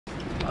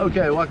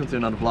Okay, welcome to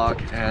another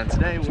vlog, and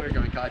today we're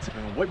going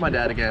kite-surfing with my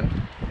dad again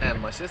and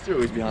my sister,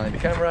 who is behind the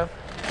camera.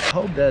 I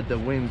hope that the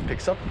wind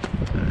picks up.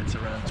 It's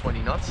around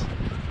 20 knots,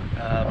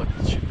 but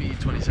it should be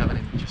 27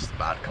 in just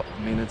about a couple of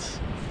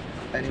minutes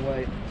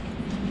anyway.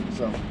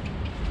 So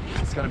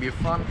it's gonna be a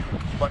fun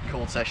but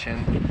cold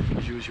session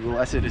as usual,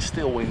 as it is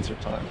still winter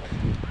time.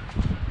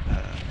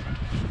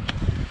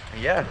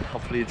 Yeah,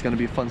 hopefully it's gonna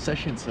be a fun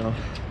session, so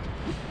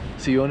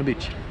see you on the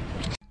beach.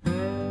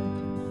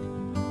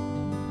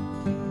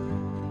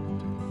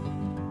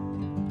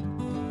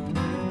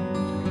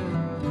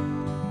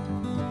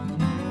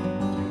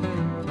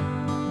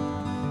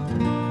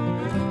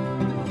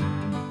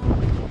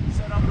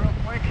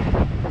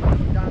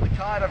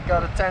 I've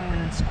got a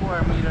 10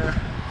 square meter,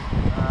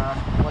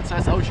 what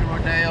says Ocean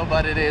Rodeo,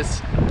 but it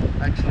is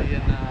actually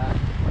an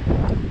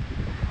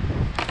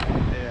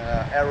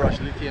air rush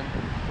lithium.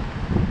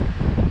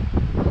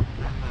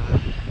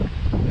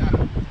 Yeah.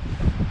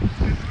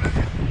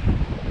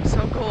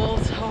 So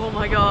cold, oh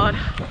my god.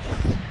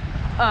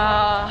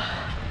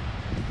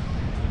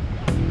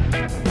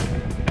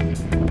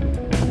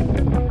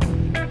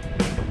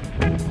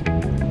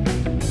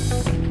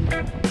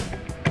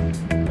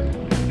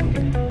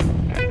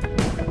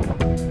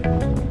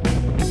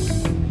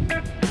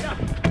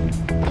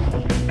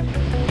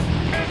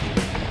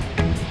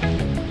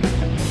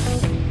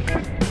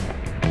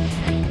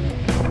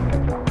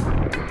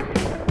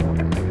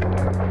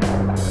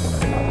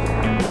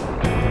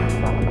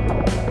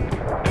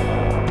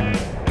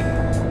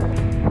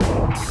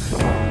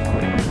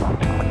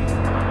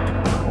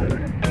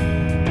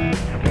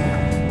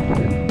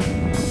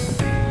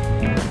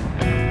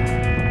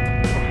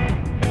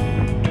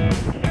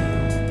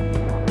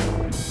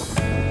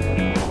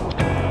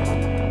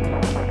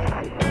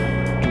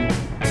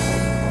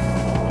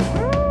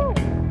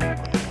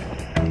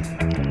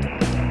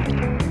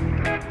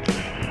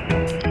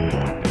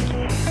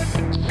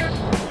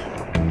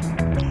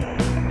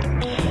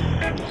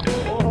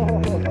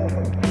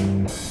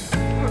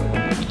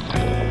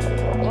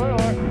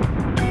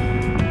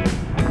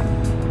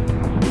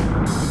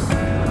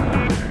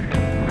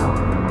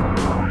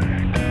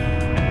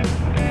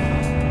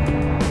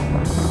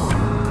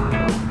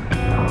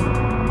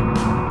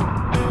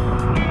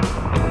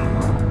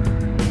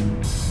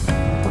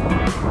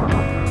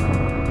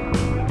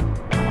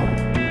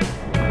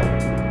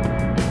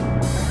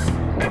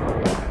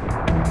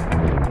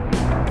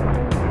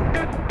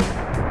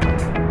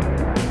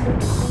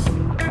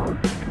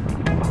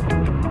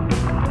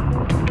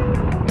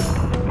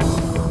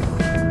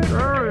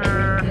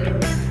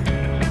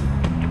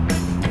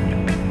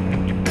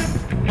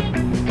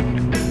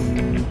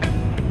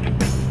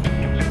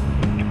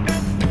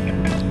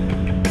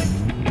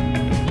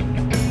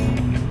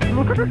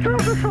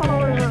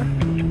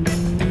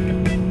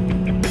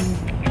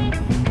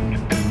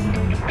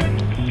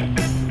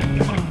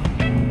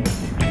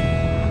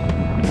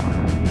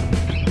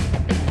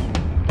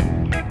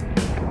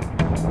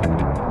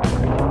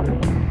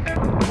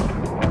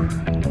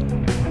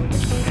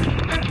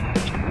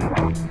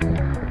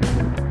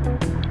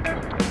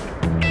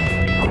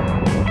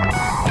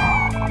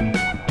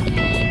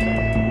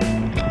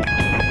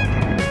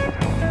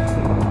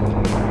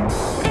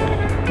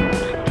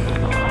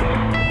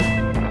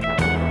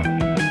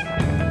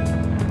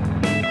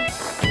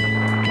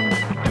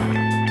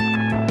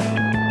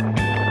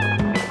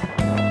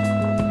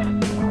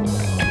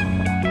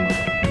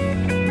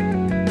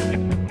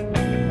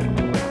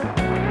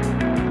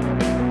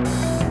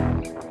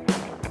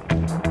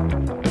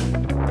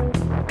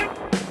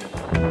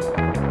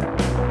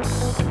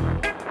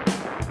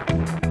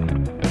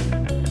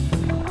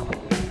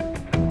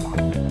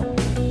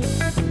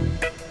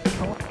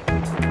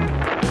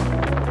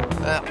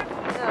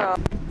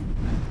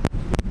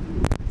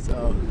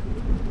 So,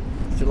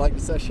 did you like the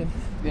session?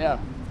 Yeah,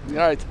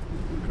 great.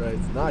 Great,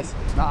 nice.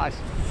 Nice.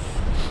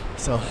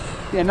 So,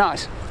 yeah,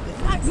 nice.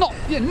 Nice. No,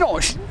 yeah,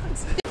 nice.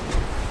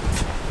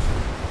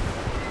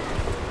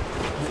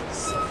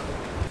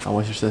 How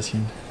was your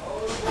session?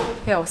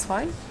 Yeah, it was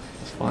fine. It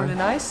was fine. Really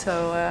nice.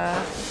 So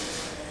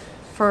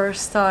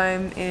first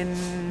time in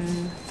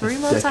 3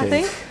 months, I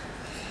think.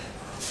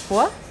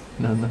 What?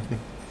 No, nothing.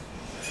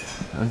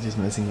 I'm just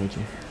messing with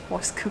you.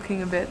 Was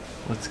cooking a bit.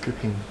 What's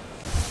cooking?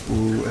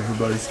 Ooh,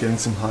 everybody's getting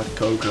some hot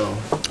cocoa.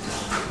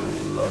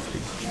 Ooh, lovely.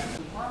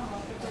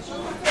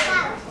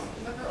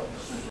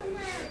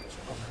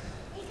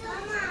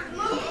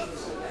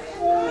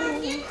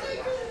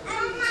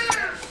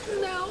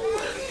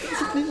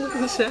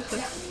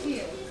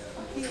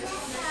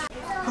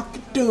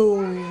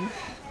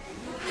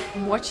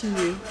 I'm watching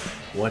you.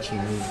 Watching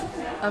me?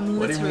 I'm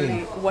What do you literally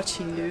mean?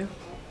 watching you.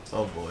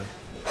 Oh boy.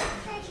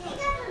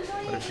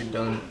 What have you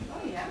done?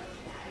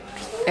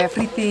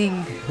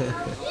 Everything.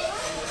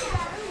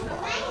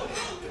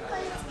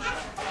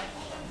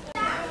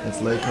 It's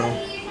Leiko.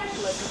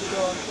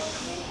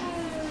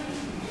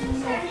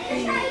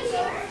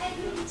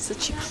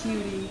 Such a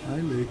cutie. Hi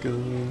Leiko.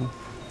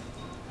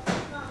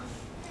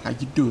 How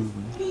you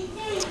doing?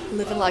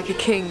 Living like a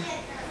king.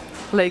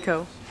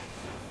 Leiko.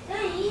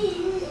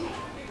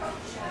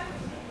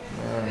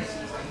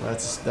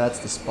 That's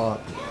the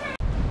spot.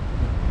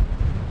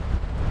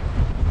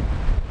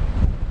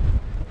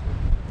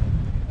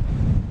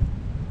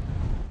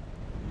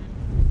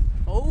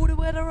 Oh, the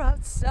weather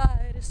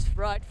outside is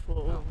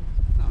frightful,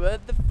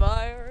 but the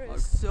fire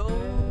is so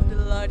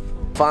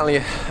delightful. Finally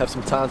have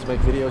some time to make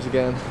videos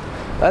again.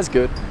 That's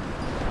good.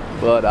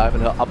 But I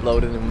haven't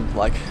uploaded in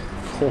like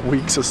 4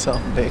 weeks or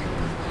something.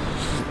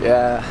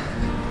 Yeah.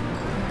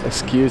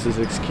 Excuses.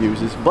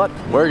 But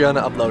we're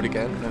gonna upload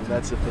again, and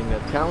that's the thing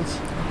that counts.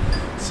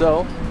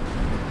 So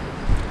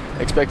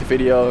expect a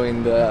video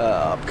in the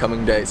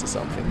upcoming days or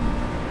something.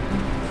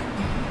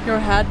 Your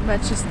hat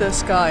matches the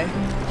sky.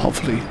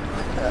 Hopefully.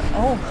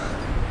 Oh,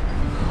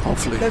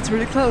 Hopefully. that's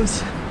really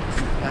close.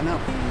 I know.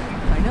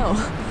 I know.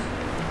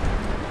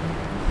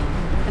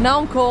 And now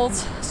I'm cold,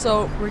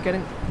 so we're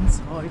getting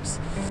inside.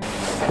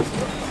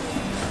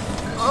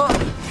 Oh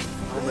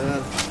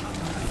man.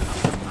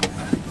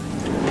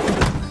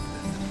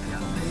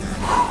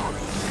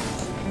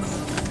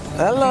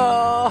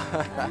 Hello.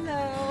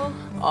 Hello.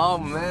 Oh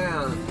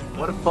man,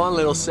 what a fun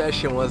little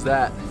session was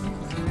that.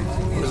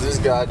 What is this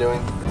guy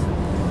doing?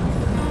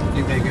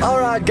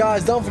 Alright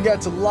guys, don't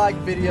forget to like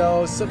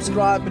videos,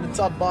 subscribe in the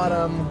top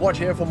bottom, watch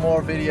here for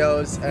more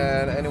videos,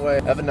 and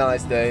anyway, have a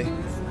nice day.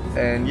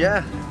 And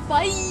yeah.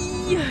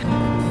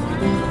 Bye.